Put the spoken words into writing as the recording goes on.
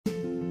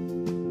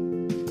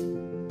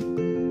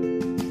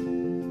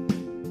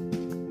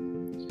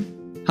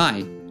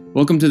Hi,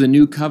 welcome to the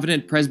New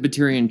Covenant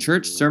Presbyterian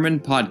Church Sermon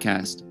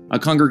Podcast, a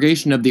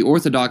congregation of the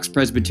Orthodox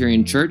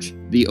Presbyterian Church,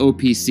 the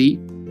OPC,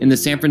 in the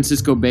San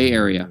Francisco Bay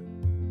Area.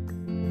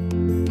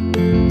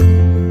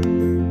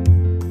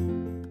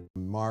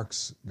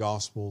 Mark's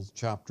Gospel,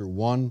 chapter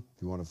 1.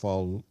 If you want to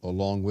follow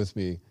along with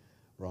me,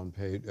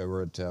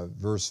 we're at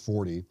verse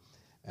 40.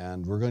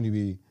 And we're going to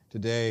be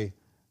today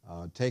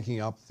taking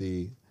up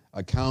the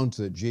account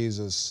that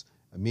Jesus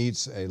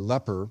meets a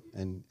leper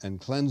and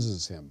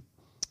cleanses him.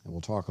 And we'll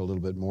talk a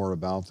little bit more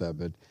about that.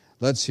 But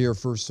let's hear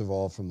first of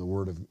all from the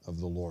word of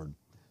the Lord.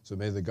 So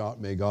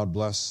may God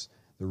bless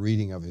the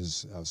reading of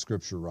his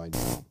scripture right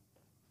now.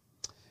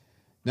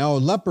 Now a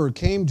leper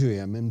came to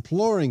him,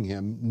 imploring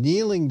him,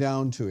 kneeling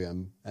down to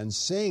him, and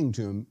saying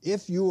to him,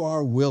 "If you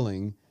are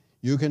willing,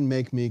 you can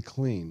make me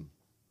clean."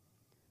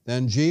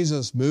 Then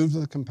Jesus, moved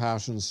with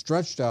compassion,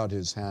 stretched out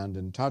his hand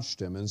and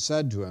touched him, and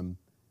said to him,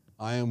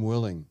 "I am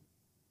willing.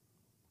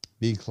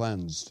 Be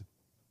cleansed."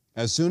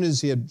 As soon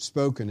as he had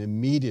spoken,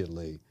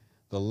 immediately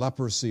the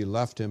leprosy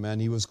left him, and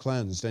he was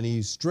cleansed. And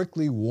he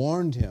strictly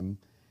warned him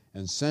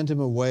and sent him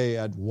away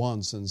at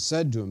once, and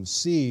said to him,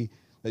 "See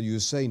that you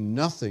say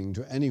nothing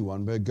to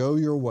anyone, but go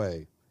your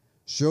way.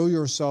 Show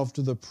yourself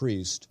to the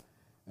priest,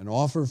 and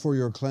offer for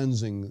your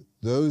cleansing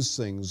those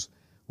things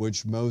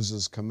which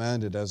Moses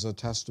commanded as a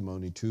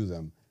testimony to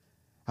them."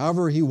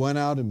 However, he went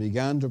out and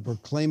began to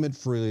proclaim it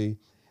freely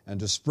and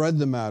to spread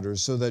the matter,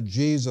 so that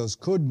Jesus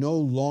could no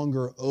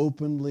longer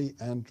openly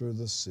enter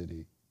the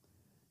city,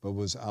 but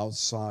was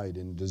outside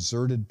in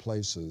deserted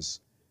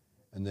places,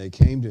 and they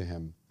came to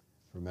him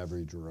from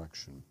every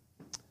direction.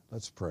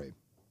 Let's pray.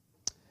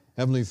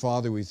 Heavenly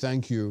Father, we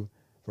thank you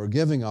for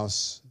giving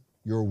us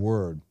your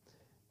word.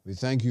 We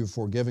thank you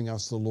for giving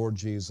us the Lord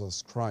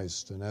Jesus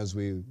Christ. And as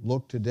we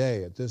look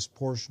today at this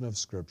portion of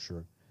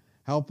Scripture,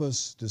 help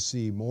us to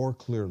see more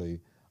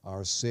clearly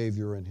our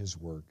Savior and his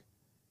work.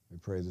 We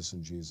pray this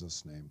in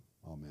Jesus' name.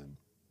 Amen.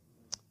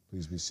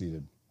 Please be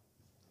seated.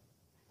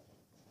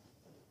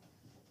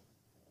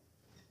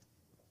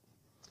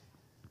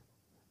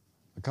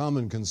 A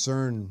common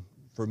concern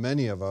for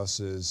many of us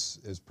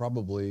is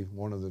probably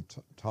one of the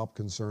top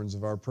concerns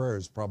of our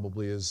prayers,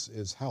 probably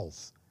is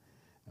health.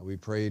 And we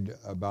prayed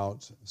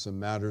about some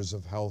matters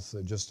of health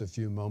just a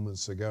few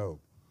moments ago.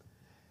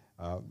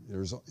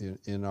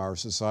 In our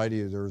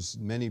society, there's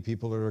many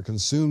people that are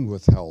consumed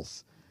with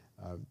health.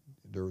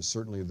 There are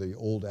certainly the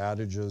old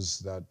adages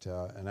that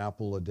an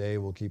apple a day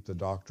will keep the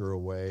doctor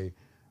away,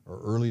 or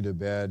early to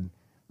bed,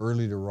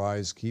 early to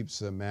rise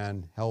keeps a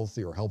man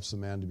healthy, or helps a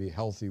man to be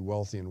healthy,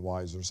 wealthy, and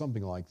wise, or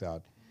something like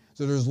that.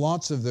 So there's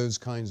lots of those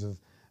kinds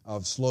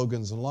of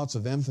slogans and lots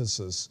of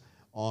emphasis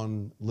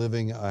on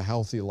living a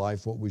healthy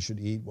life, what we should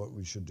eat, what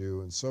we should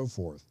do, and so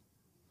forth.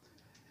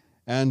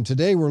 And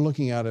today we're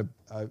looking at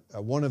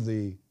one of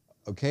the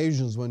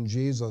occasions when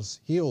Jesus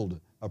healed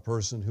a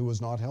person who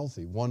was not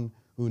healthy, one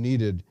who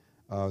needed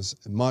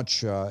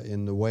much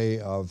in the way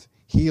of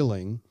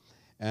healing.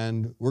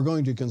 And we're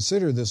going to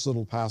consider this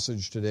little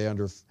passage today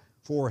under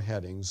four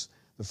headings.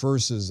 The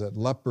first is that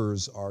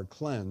lepers are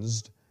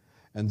cleansed.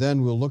 And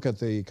then we'll look at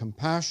the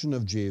compassion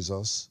of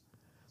Jesus,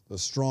 the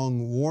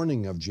strong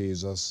warning of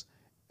Jesus,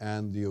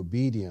 and the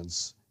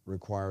obedience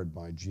required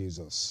by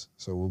Jesus.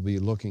 So we'll be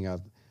looking at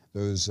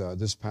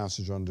this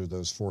passage under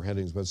those four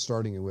headings, but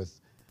starting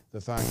with the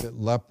fact that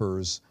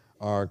lepers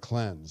are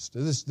cleansed.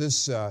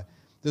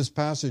 This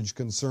passage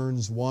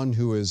concerns one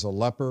who is a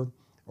leper,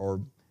 or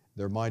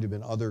there might have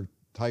been other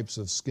types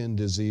of skin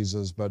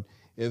diseases, but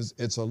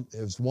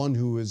it's one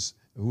who is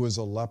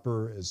a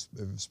leper, is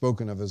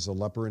spoken of as a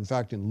leper. In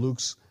fact, in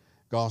Luke's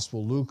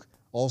Gospel, Luke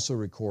also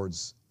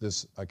records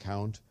this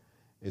account.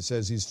 It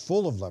says he's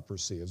full of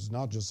leprosy. It's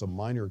not just a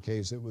minor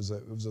case, it was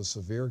a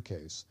severe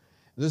case.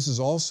 This is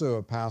also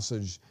a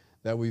passage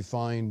that we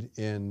find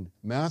in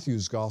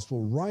Matthew's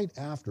Gospel right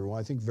after, well,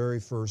 I think very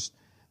first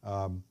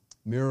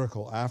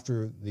miracle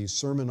after the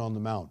Sermon on the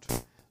Mount.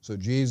 So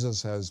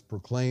Jesus has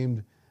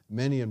proclaimed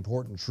many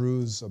important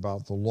truths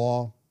about the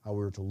law, how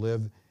we're to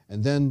live,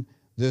 and then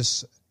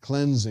this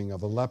cleansing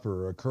of a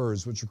leper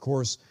occurs, which of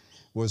course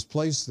was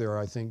placed there,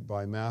 I think,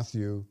 by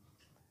Matthew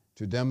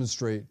to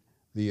demonstrate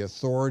the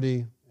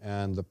authority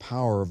and the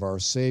power of our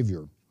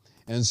Savior.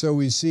 And so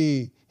we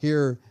see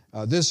here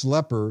this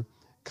leper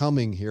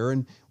coming here,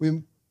 and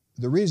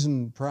the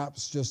reason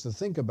perhaps just to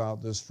think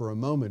about this for a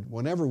moment,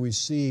 whenever we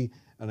see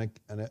an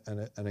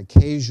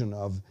occasion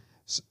of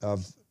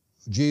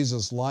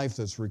Jesus' life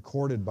that's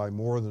recorded by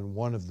more than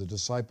one of the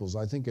disciples,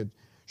 I think it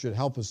should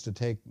help us to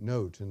take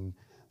note and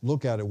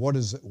look at it.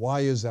 Why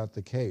is that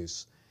the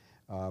case?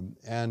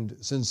 And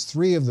since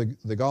three of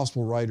the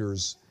gospel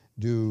writers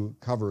do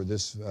cover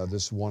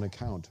this one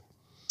account.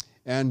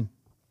 And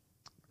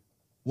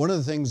one of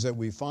the things that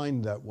we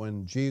find that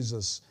when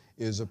Jesus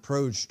is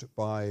approached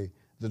by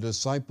the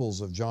disciples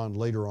of John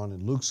later on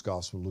in Luke's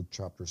Gospel, Luke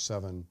chapter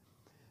 7,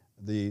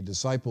 the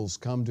disciples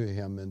come to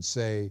him and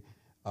say,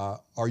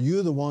 are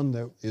you the one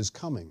that is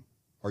coming?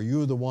 Are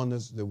you the one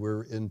that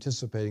we're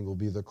anticipating will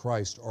be the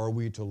Christ? Or are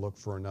we to look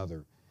for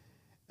another?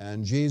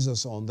 And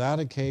Jesus, on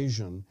that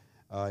occasion,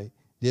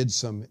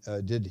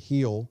 did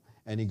heal,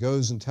 and he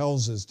goes and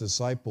tells his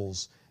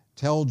disciples,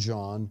 tell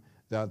John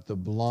that the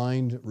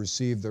blind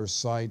receive their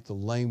sight, the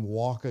lame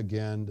walk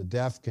again, the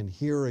deaf can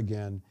hear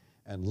again,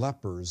 and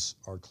lepers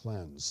are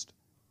cleansed.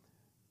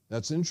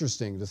 That's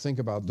interesting to think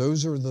about.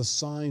 Those are the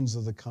signs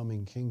of the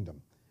coming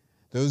kingdom.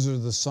 Those are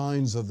the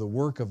signs of the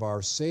work of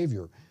our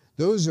Savior.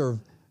 Those are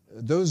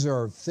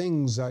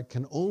things that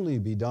can only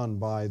be done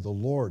by the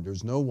Lord.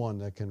 There's no one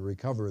that can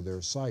recover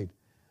their sight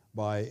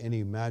by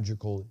any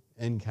magical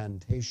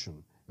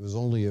incantation. It was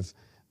only if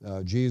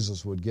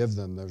Jesus would give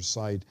them their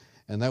sight,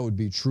 and that would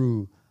be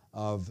true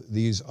of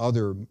these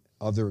other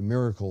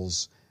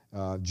miracles.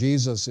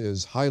 Jesus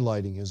is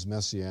highlighting his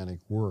messianic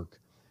work.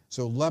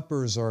 So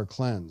lepers are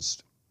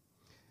cleansed.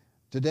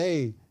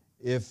 Today,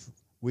 if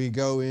we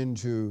go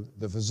into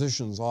the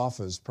physician's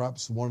office,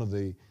 perhaps one of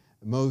the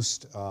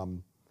most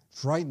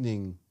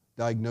frightening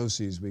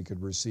diagnoses we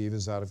could receive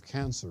is that of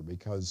cancer,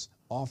 because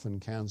often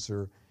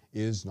cancer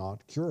is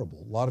not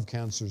curable. A lot of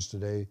cancers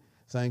today,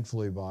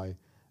 thankfully by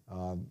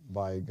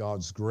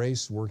God's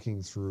grace,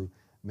 working through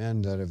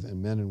men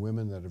and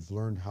women that have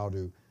learned how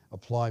to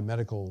apply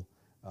medical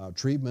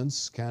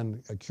treatments,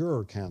 can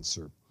cure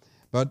cancer.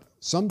 But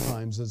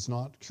sometimes it's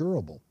not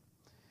curable.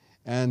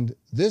 And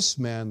this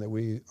man that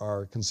we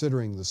are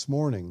considering this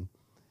morning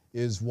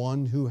is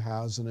one who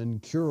has an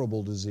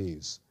incurable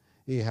disease.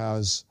 He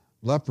has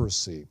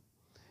leprosy.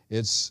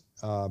 It's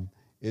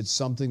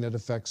something that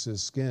affects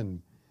his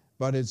skin,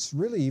 but it's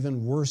really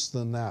even worse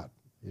than that.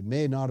 It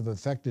may not have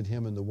affected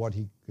him in what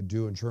he could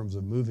do in terms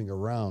of moving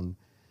around,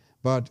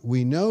 but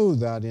we know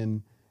that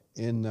in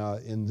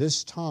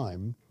this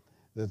time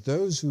that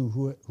those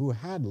who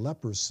had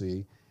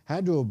leprosy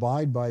had to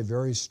abide by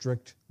very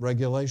strict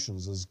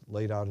regulations as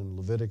laid out in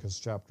Leviticus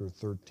chapter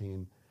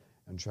 13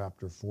 and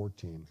chapter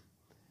 14.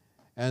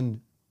 And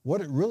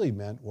what it really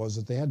meant was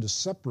that they had to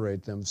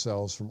separate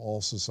themselves from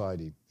all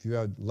society. If you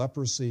had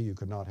leprosy, you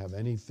could not have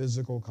any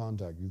physical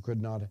contact. You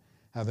could not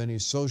have any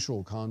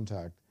social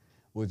contact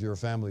with your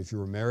family. If you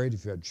were married,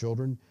 if you had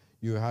children,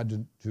 you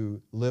had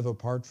to live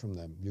apart from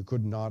them. You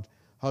could not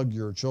hug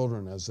your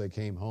children as they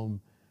came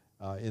home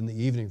in the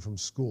evening from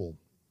school.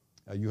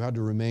 You had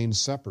to remain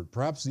separate.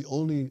 Perhaps the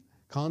only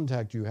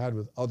contact you had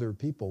with other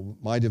people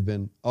might have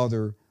been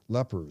other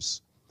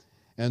lepers.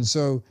 And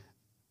so,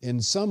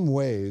 in some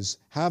ways,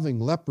 having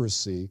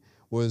leprosy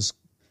was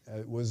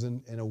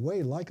in a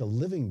way like a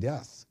living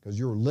death, because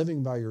you were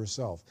living by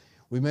yourself.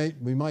 We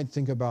might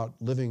think about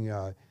living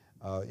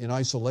in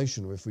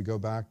isolation if we go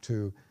back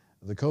to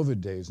the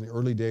COVID days. In the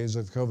early days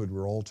of COVID,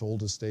 we're all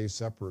told to stay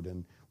separate,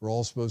 and we're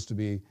all supposed to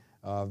be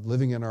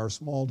living in our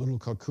small little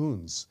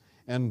cocoons.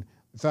 And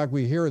in fact,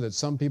 we hear that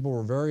some people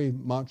were very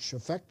much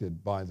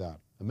affected by that,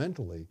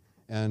 mentally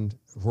and,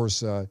 of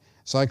course,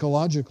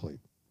 psychologically.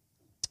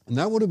 And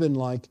that would have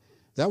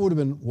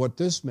been what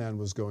this man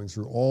was going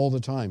through all the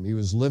time. He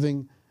was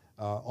living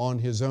on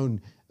his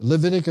own.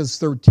 Leviticus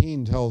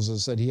 13 tells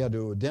us that he had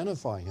to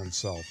identify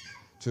himself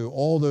to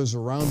all those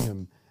around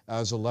him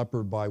as a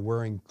leper by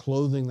wearing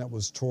clothing that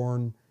was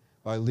torn,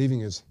 by leaving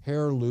his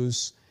hair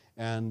loose,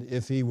 and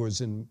if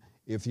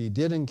he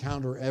did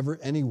encounter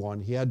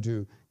anyone, he had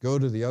to go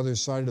to the other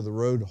side of the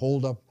road,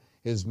 hold up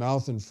his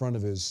mouth in front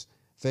of his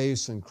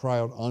face and cry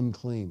out,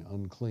 unclean,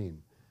 unclean,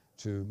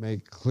 to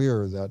make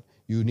clear that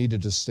you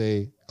needed to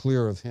stay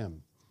clear of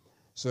him.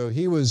 So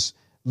he was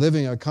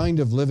living a kind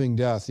of living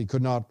death. He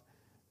could not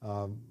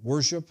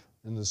worship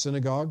in the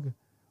synagogue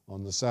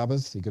on the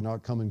Sabbath. He could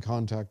not come in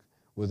contact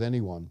with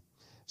anyone.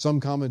 Some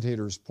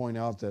commentators point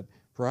out that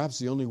perhaps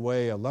the only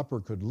way a leper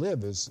could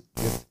live is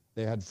if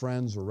they had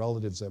friends or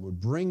relatives that would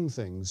bring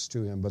things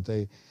to him, but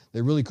they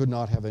really could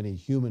not have any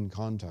human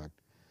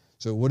contact.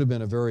 So it would have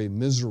been a very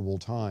miserable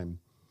time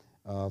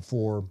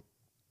for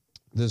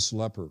this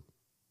leper.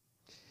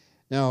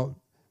 Now,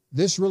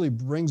 this really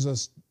brings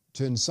us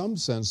to, in some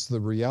sense, the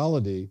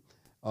reality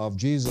of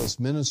Jesus'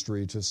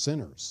 ministry to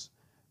sinners.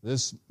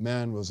 This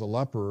man was a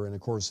leper, and of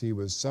course he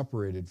was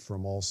separated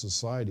from all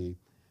society,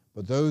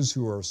 but those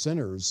who are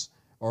sinners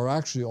are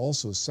actually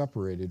also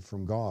separated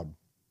from God.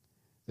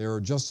 They are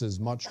just as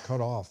much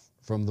cut off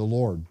from the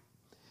Lord.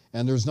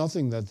 And there's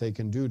nothing that they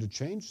can do to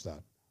change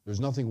that. There's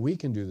nothing we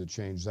can do to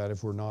change that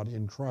if we're not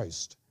in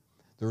Christ.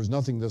 There was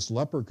nothing this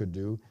leper could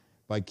do.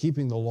 By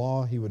keeping the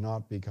law, he would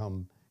not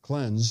become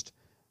cleansed.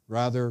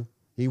 Rather,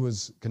 he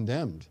was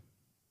condemned.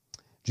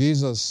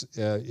 Jesus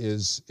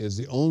is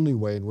the only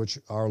way in which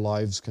our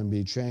lives can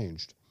be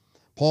changed.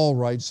 Paul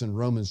writes in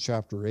Romans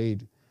chapter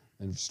 8,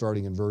 and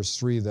starting in verse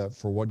 3, that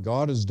for what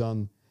God has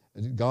done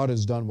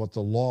what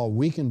the law,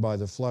 weakened by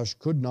the flesh,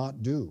 could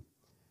not do.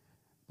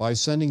 By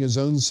sending his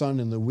own Son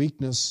in the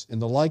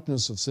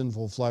likeness of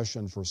sinful flesh,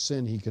 and for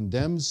sin, he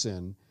condemned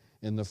sin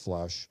in the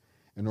flesh,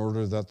 in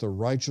order that the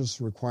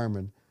righteous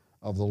requirement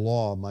of the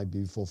law might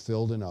be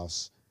fulfilled in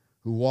us,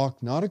 who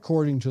walk not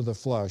according to the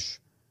flesh,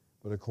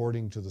 but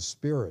according to the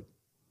Spirit.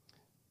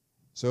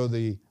 So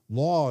the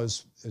law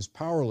is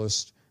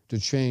powerless to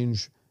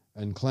change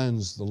and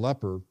cleanse the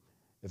leper.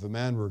 If a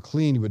man were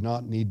clean, the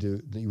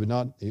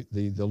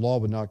law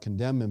would not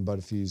condemn him, but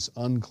if he's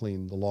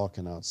unclean, the law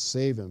cannot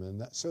save him.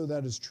 And so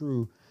that is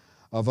true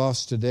of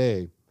us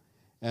today.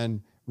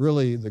 And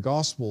really, the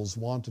Gospels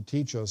want to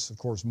teach us, of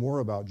course, more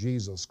about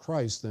Jesus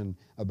Christ than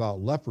about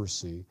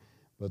leprosy.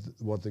 But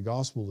what the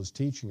Gospel is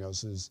teaching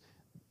us is,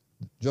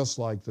 just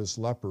like this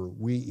leper,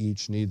 we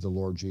each need the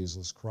Lord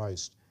Jesus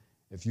Christ.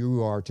 If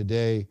you are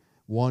today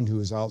one who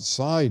is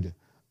outside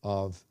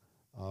of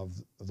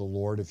the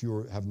Lord, if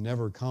you have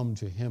never come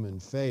to Him in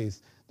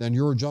faith, then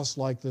you're just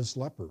like this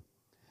leper.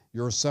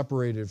 You're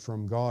separated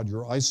from God.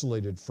 You're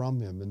isolated from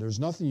Him. And there's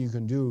nothing you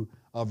can do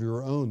of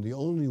your own. The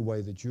only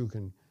way that you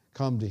can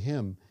come to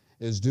Him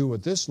is do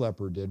what this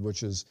leper did,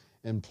 which is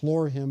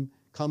implore Him,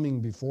 coming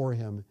before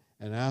Him,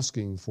 and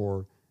asking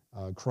for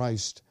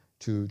Christ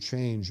to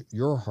change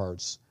your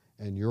hearts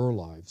and your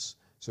lives.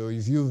 So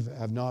if you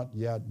have not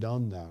yet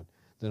done that,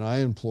 then I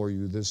implore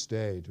you this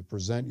day to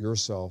present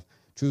yourself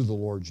to the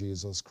Lord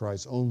Jesus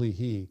Christ. Only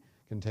He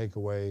can take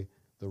away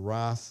the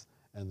wrath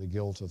and the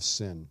guilt of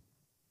sin.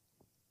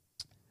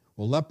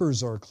 Well,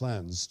 lepers are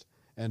cleansed,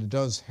 and it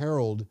does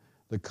herald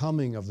the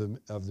coming of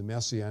the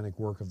messianic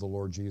work of the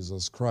Lord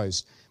Jesus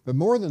Christ. But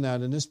more than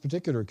that, in this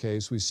particular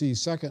case, we see,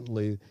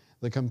 secondly,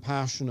 the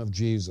compassion of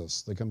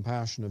Jesus, the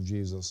compassion of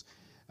Jesus.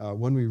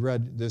 When we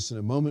read this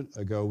a moment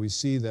ago, we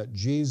see that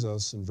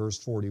Jesus, in verse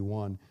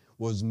 41,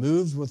 was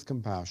moved with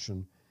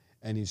compassion,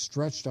 and He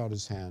stretched out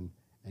His hand,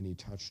 and He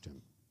touched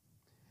him.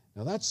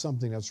 Now that's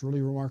something that's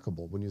really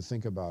remarkable when you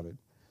think about it.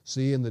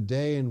 See, in the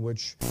day in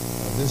which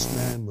this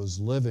man was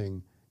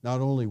living, not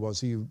only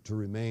was he to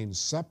remain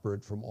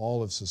separate from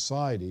all of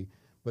society,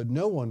 but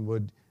no one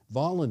would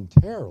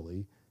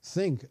voluntarily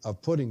think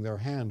of putting their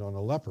hand on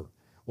a leper.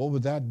 What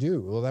would that do?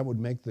 Well, that would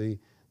make the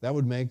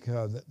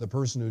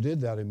person who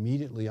did that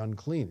immediately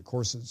unclean. Of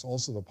course, it's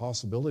also the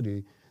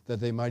possibility that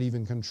they might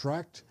even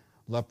contract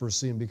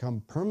leprosy and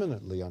become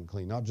permanently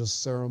unclean, not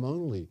just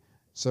ceremonially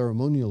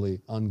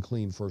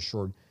unclean for a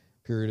short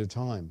period of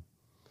time.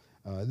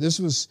 This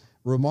was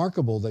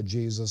remarkable that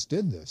Jesus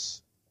did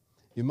this.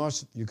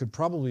 You could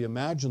probably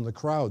imagine the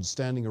crowd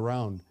standing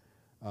around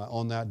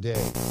on that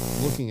day,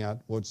 looking at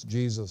what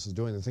Jesus is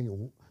doing. They're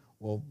thinking,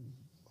 well,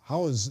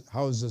 how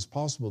is this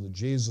possible that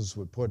Jesus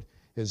would put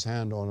His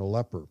hand on a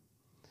leper?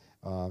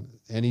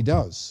 And He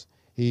does.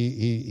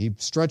 He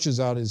stretches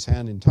out His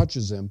hand and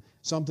touches him,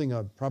 something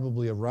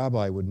probably a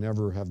rabbi would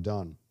never have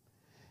done.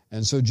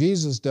 And so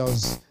Jesus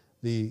does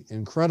the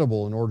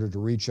incredible in order to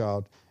reach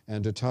out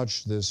and to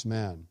touch this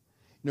man.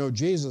 You know,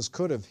 Jesus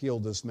could have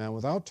healed this man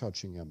without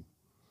touching him.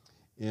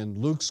 In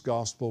Luke's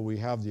gospel, we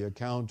have the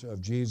account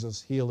of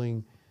Jesus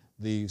healing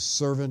the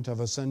servant of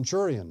a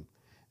centurion.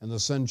 And the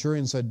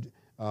centurion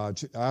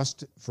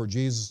asked for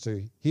Jesus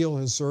to heal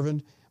his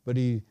servant, but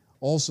he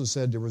also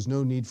said there was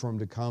no need for him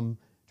to come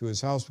to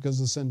his house because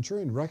the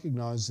centurion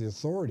recognized the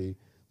authority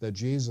that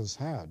Jesus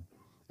had.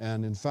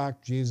 And in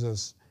fact,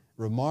 Jesus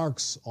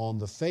remarks on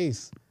the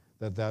faith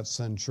that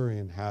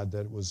centurion had,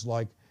 that it was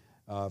like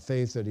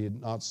faith that he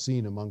had not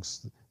seen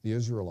amongst the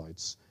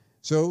Israelites.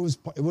 So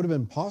it would have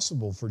been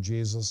possible for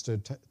Jesus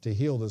to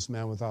heal this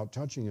man without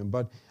touching him.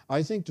 But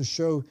I think to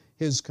show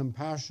His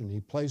compassion, He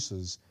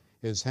places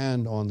His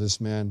hand on this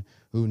man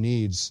who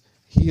needs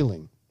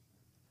healing.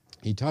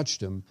 He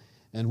touched him.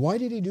 And why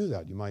did He do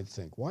that, you might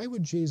think? Why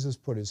would Jesus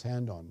put His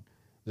hand on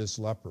this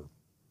leper?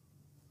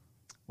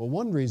 Well,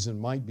 one reason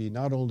might be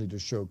not only to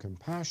show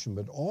compassion,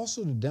 but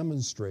also to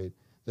demonstrate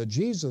that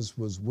Jesus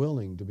was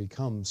willing to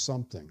become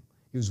something.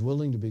 He was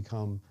willing to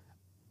become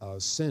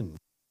sin,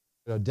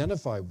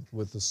 identify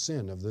with the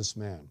sin of this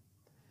man.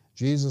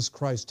 Jesus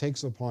Christ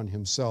takes upon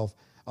Himself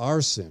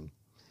our sin.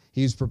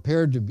 He's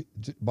prepared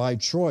by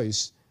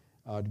choice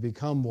to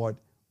become what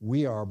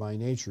we are by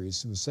nature. He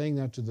was saying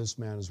that to this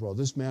man as well.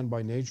 This man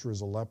by nature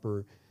is a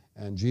leper,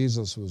 and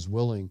Jesus was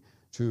willing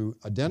to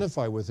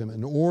identify with him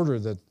in order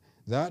that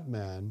that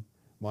man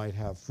might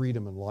have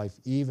freedom and life,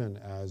 even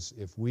as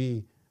if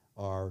we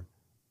are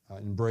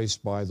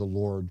embraced by the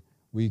Lord,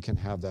 we can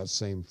have that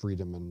same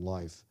freedom and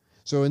life.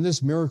 So in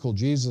this miracle,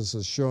 Jesus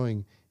is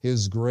showing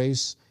His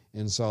grace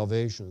in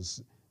salvation,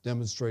 is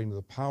demonstrating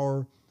the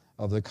power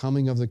of the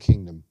coming of the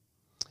kingdom.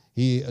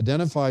 He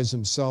identifies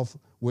Himself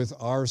with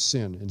our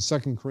sin. In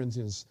 2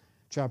 Corinthians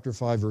chapter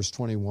 5, verse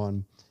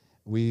 21,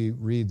 we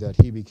read that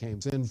He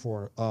became sin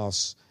for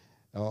us,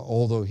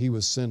 although He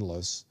was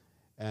sinless,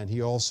 and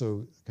He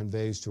also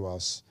conveys to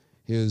us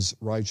His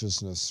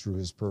righteousness through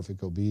His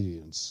perfect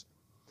obedience.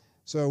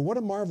 So what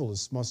a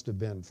marvelous must have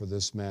been for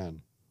this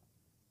man,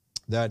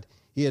 that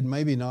he had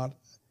maybe not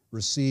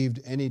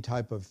received any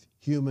type of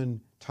human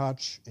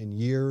touch in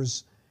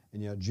years,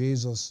 and yet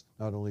Jesus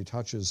not only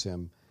touches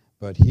him,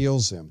 but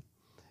heals him,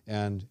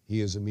 and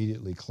he is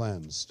immediately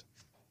cleansed.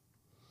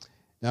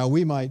 Now,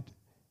 we might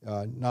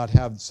not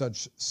have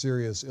such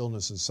serious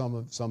illnesses.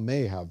 Some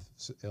may have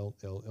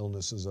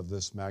illnesses of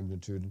this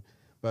magnitude,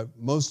 but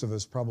most of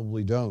us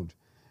probably don't.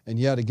 And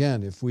yet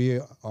again, if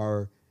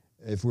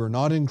we're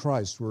not in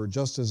Christ, we're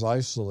just as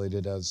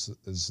isolated as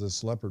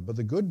this leper. But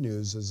the good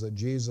news is that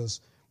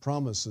Jesus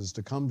promises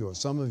to come to us.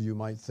 Some of you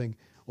might think,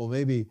 well,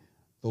 maybe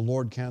the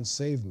Lord can't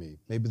save me.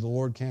 Maybe the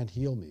Lord can't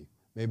heal me.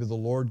 Maybe the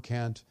Lord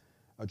can't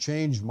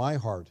change my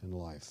heart and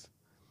life.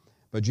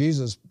 But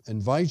Jesus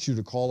invites you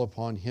to call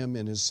upon him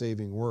in his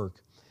saving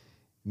work.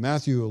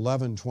 Matthew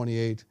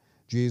 11:28,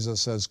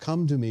 Jesus says,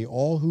 "Come to me,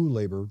 all who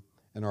labor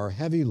and are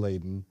heavy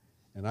laden,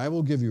 and I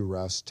will give you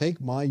rest.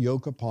 Take my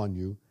yoke upon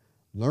you.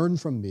 Learn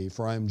from me,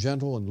 for I am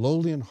gentle and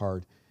lowly in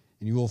heart,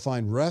 and you will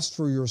find rest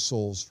for your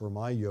souls, for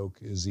my yoke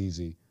is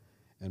easy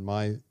and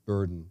my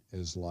burden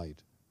is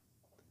light."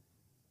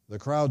 The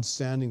crowd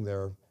standing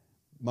there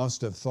must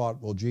have thought,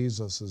 well,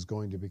 Jesus is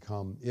going to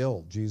become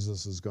ill.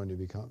 Jesus is going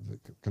to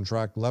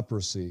contract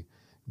leprosy.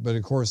 But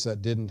of course,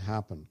 that didn't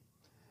happen.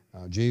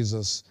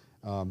 Jesus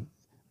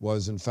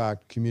was in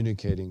fact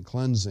communicating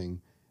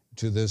cleansing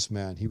to this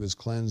man. He was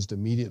cleansed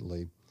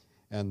immediately,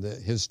 and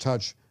his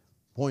touch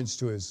points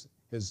to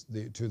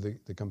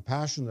the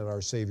compassion that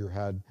our Savior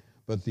had,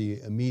 but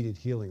the immediate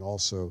healing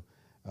also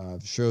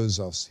shows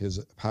us his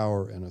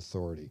power and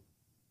authority.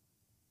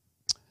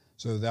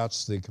 So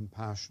that's the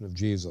compassion of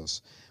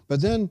Jesus. But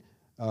then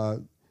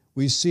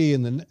we see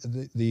in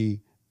the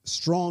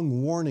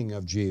strong warning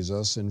of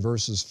Jesus in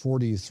verses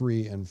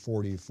 43 and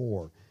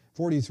 44.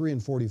 43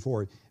 and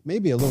 44 may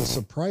be a little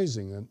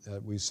surprising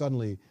that we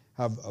suddenly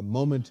have a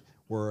moment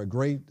where a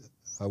great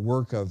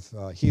work of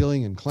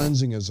healing and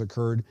cleansing has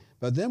occurred.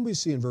 But then we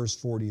see in verse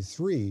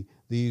 43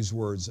 these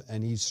words,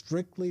 "And he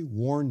strictly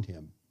warned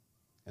him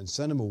and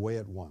sent him away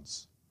at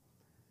once."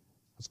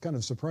 That's kind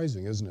of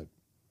surprising, isn't it?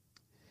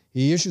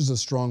 He issues a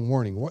strong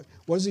warning. What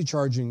is he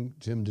charging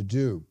him to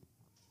do?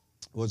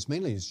 Well, it's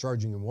mainly he's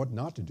charging him what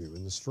not to do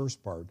in this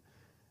first part.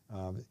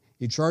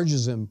 He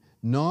charges him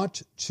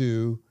not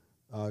to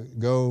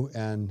go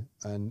and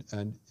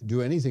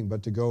do anything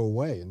but to go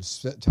away and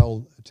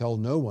tell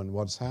no one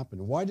what's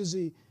happened. Why does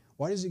he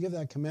give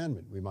that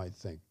commandment, we might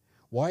think?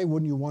 Why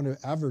wouldn't you want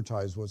to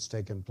advertise what's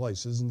taken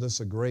place? Isn't this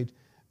a great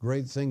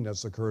thing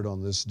that's occurred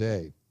on this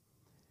day?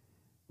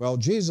 Well,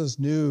 Jesus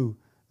knew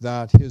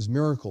that his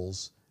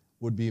miracles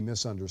would be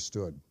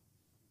misunderstood.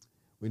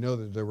 We know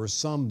that there were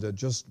some that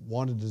just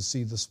wanted to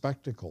see the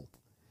spectacle.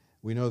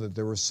 We know that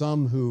there were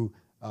some who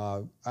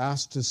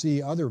asked to see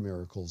other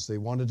miracles. They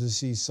wanted to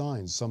see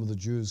signs. Some of the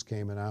Jews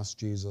came and asked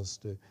Jesus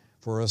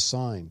for a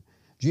sign.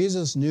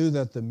 Jesus knew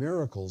that the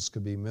miracles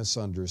could be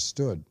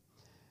misunderstood.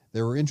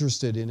 They were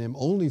interested in him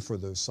only for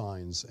those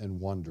signs and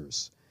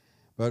wonders.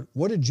 But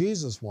what did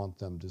Jesus want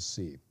them to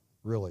see,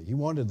 really? He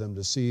wanted them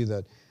to see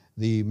that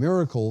the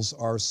miracles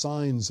are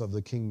signs of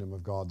the kingdom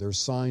of God. They're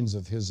signs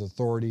of his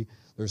authority.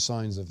 They're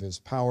signs of his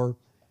power.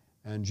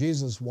 And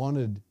Jesus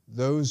wanted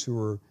those who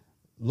were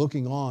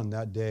looking on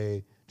that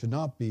day to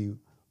not be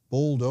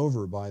bowled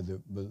over by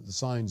the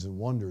signs and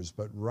wonders,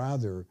 but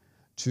rather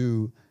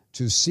to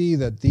see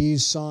that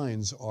these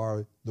signs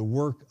are the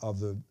work of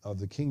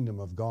the kingdom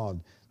of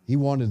God. He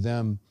wanted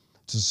them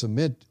to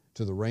submit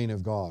to the reign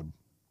of God.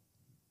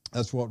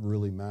 That's what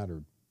really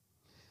mattered.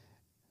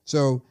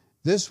 So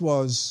this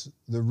was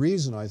the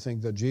reason, I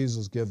think, that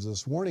Jesus gives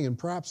this warning, and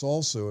perhaps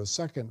also a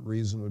second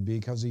reason would be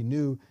because he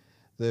knew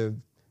the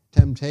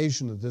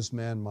temptation that this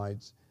man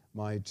might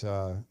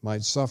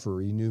suffer.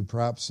 He knew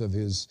perhaps of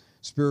his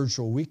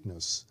spiritual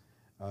weakness.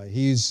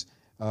 He's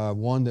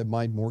one that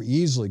might more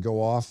easily go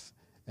off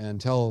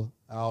and tell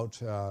out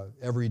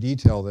every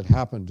detail that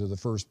happened to the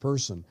first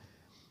person.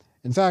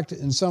 In fact,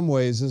 in some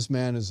ways, this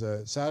man is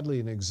sadly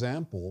an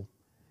example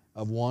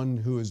of one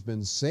who has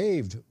been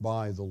saved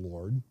by the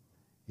Lord.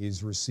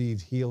 He's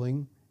received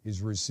healing.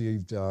 He's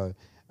received a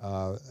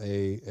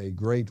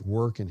great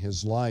work in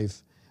his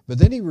life. But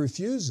then he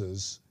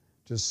refuses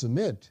to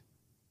submit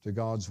to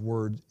God's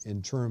word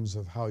in terms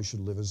of how he should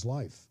live his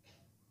life.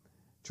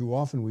 Too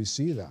often we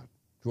see that.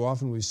 Too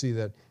often we see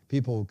that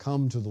people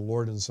come to the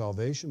Lord in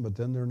salvation, but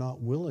then they're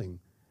not willing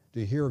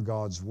to hear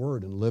God's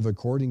word and live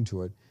according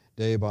to it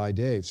day by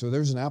day. So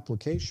there's an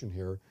application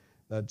here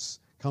that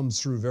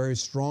comes through very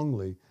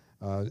strongly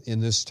in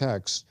this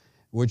text,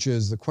 which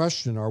is the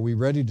question, are we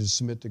ready to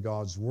submit to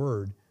God's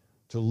word,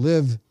 to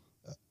live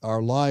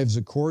our lives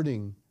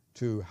according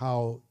to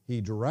how he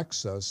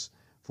directs us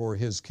for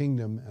his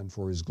kingdom and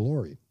for his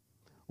glory?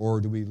 Or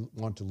do we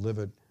want to live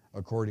it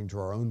according to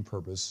our own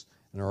purpose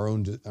and our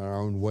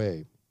own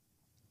way?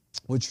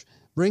 Which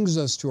brings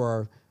us to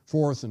our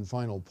fourth and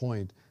final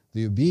point,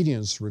 the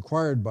obedience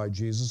required by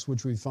Jesus,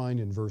 which we find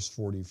in verse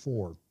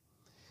 44.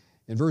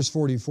 In verse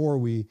 44,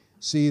 we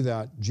see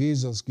that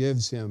Jesus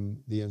gives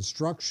him the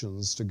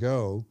instructions to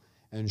go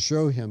and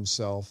show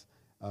himself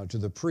to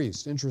the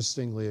priest.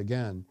 Interestingly,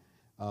 again,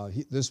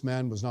 this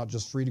man was not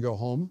just free to go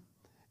home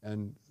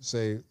and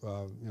say,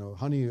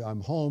 honey,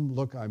 I'm home.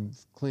 Look, I'm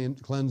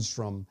cleansed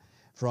from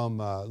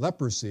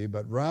leprosy.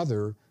 But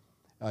rather,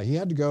 he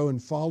had to go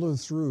and follow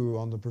through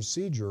on the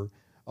procedure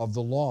of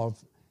the law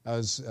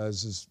as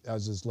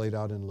is laid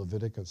out in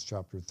Leviticus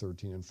chapter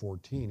 13 and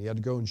 14. He had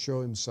to go and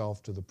show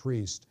himself to the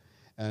priest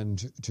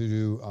and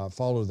to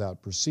follow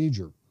that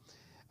procedure.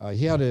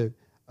 He had an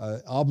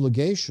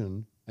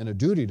obligation and a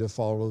duty to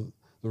follow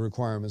the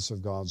requirements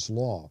of God's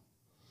law.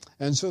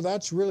 And so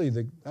that's really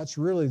the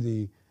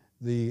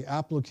the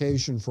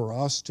application for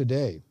us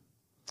today.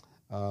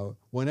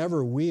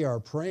 Whenever we are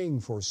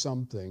praying for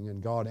something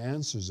and God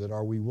answers it,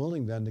 are we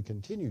willing then to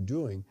continue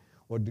doing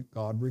what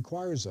God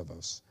requires of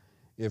us?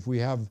 If we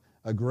have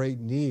a great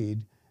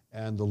need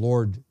and the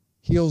Lord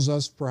heals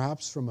us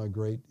perhaps from a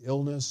great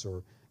illness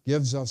or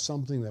gives us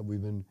something that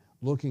we've been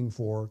looking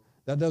for,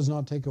 that does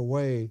not take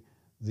away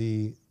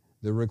the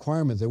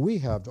requirement that we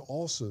have to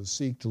also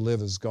seek to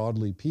live as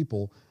godly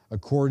people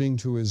according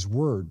to His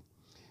Word.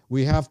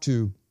 We have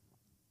to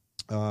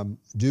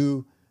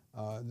do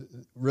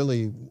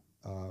really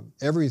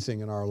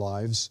everything in our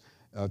lives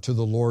to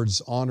the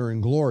Lord's honor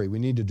and glory. We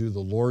need to do the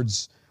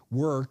Lord's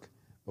work,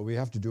 but we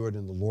have to do it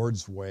in the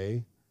Lord's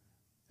way,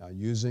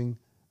 using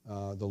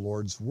the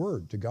Lord's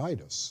Word to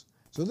guide us.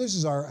 So this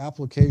is our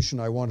application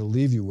I want to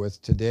leave you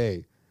with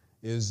today,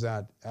 is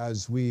that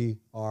as we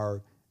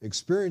are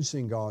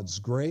experiencing God's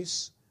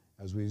grace,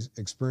 as we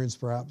experience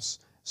perhaps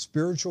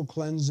spiritual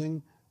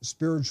cleansing,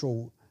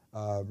 spiritual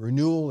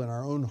renewal in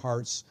our own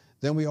hearts,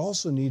 then we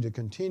also need to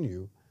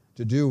continue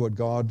to do what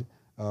God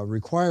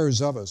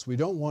requires of us. We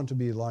don't want to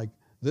be like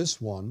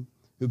this one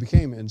who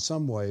became, in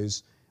some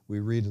ways, we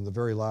read in the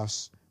very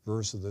last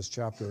verse of this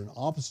chapter, an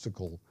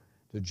obstacle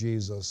to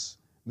Jesus'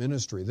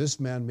 ministry. This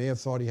man may have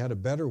thought he had a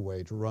better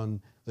way to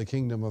run the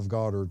kingdom of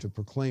God or to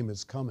proclaim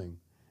its coming.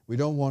 We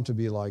don't want to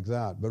be like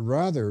that, but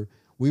rather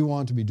we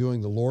want to be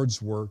doing the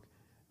Lord's work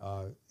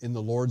in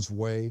the Lord's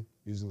way,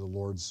 using the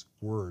Lord's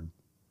Word.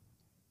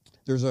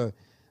 There's a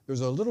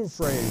little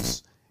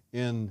phrase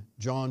in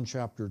John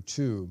chapter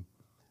 2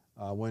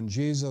 when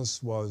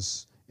Jesus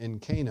was in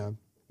Cana.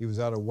 He was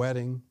at a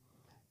wedding,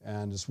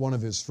 and it's one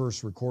of his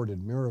first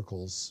recorded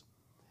miracles.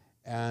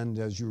 And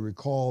as you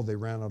recall, they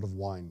ran out of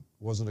wine.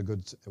 It wasn't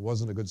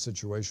a good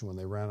situation when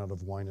they ran out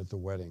of wine at the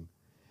wedding.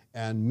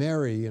 And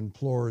Mary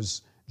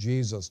implores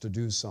Jesus to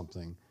do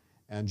something,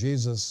 and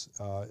Jesus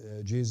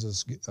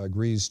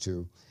agrees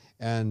to.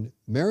 And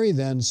Mary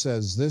then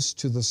says this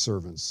to the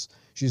servants.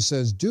 She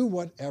says, "Do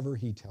whatever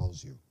he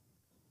tells you."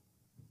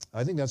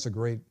 I think that's a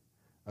great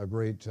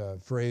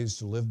phrase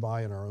to live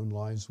by in our own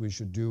lives. We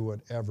should do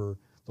whatever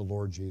the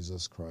Lord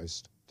Jesus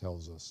Christ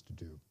tells us to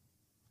do.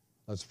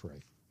 Let's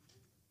pray.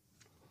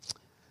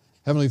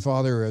 Heavenly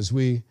Father, as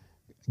we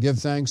give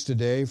thanks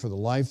today for the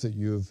life that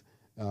you've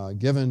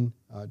given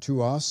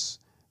to us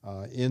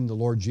in the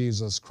Lord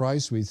Jesus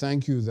Christ, we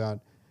thank you that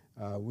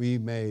we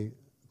may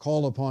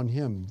call upon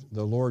him,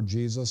 the Lord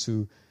Jesus,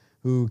 who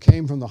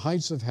came from the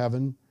heights of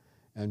heaven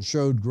and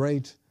showed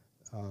great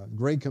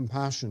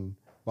compassion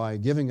by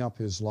giving up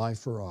his life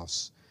for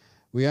us.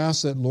 We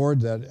ask that,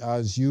 Lord, that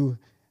as you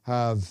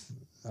have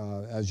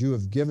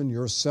given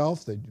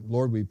yourself, that,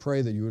 Lord, we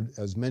pray that you would,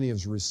 as many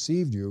as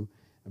received you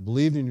and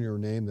believed in your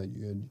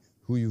name,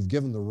 who you've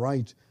given the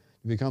right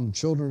to become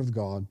children of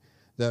God,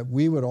 that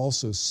we would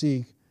also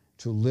seek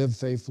to live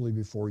faithfully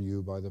before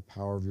you by the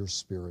power of your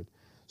Spirit.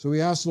 So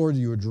we ask, Lord, that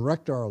you would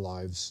direct our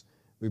lives.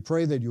 We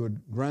pray that you would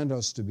grant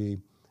us to be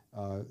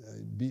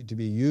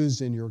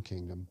used in your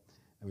kingdom.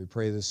 And we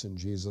pray this in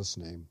Jesus'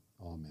 name.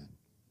 Amen.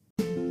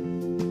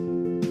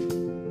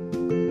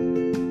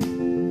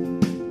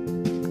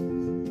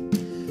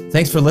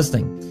 Thanks for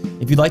listening.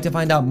 If you'd like to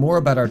find out more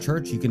about our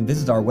church, you can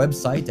visit our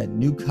website at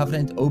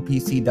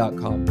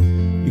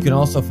newcovenantopc.com. You can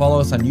also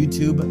follow us on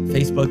YouTube,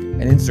 Facebook,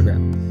 and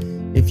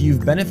Instagram. If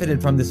you've benefited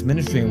from this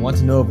ministry and want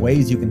to know of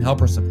ways you can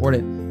help or support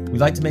it,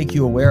 we'd like to make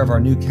you aware of our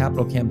new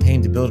capital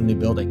campaign to build a new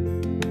building.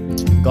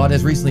 God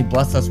has recently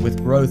blessed us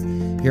with growth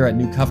here at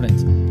New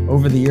Covenant.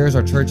 Over the years,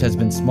 our church has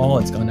been small.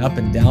 It's gone up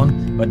and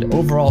down, but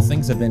overall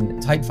things have been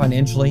tight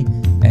financially,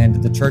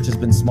 and the church has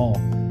been small.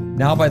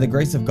 Now, by the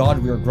grace of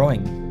God, we are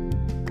growing.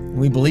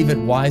 We believe it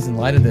wise in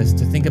light of this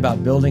to think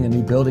about building a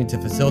new building to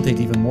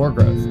facilitate even more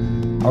growth.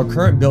 Our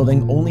current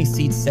building only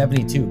seats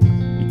 72.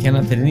 We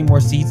cannot fit any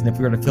more seats, and if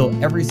we were to fill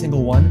every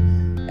single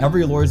one,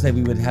 every Lord's Day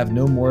we would have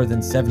no more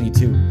than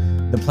 72.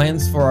 The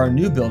plans for our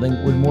new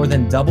building would more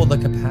than double the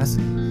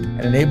capacity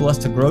and enable us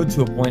to grow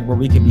to a point where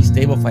we can be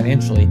stable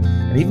financially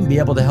and even be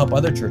able to help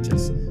other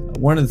churches.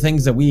 One of the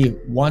things that we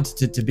want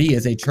to be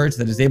is a church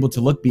that is able to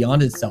look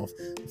beyond itself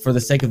for the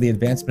sake of the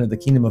advancement of the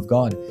kingdom of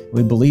God.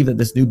 We believe that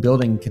this new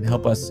building can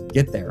help us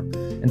get there.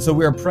 And so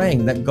we are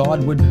praying that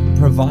God would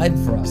provide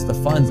for us the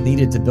funds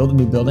needed to build a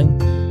new building,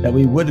 that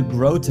we would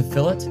grow to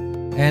fill it,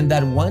 and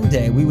that one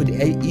day we would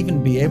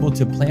even be able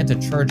to plant a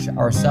church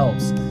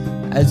ourselves.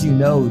 As you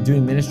know,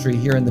 doing ministry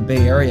here in the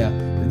Bay Area,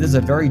 this is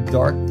a very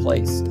dark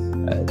place.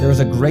 There's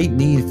a great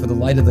need for the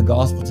light of the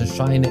gospel to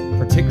shine,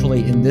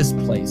 particularly in this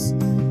place,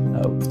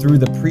 through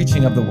the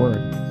preaching of the word.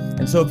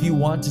 And so if you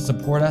want to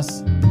support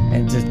us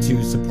and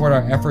to support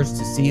our efforts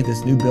to see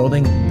this new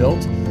building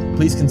built,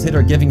 please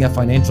consider giving a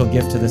financial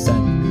gift to this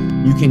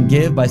end. You can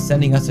give by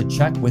sending us a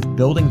check with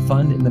Building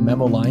Fund in the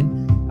memo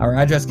line. Our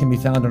address can be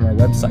found on our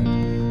website.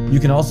 You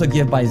can also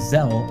give by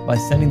Zelle by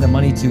sending the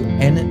money to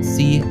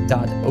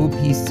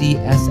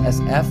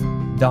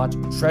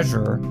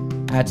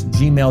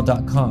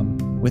nc.opcssf.treasurer@gmail.com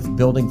with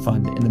Building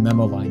Fund in the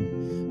memo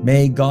line.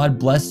 May God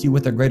bless you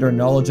with a greater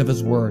knowledge of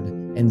his word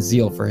and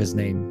zeal for his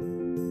name.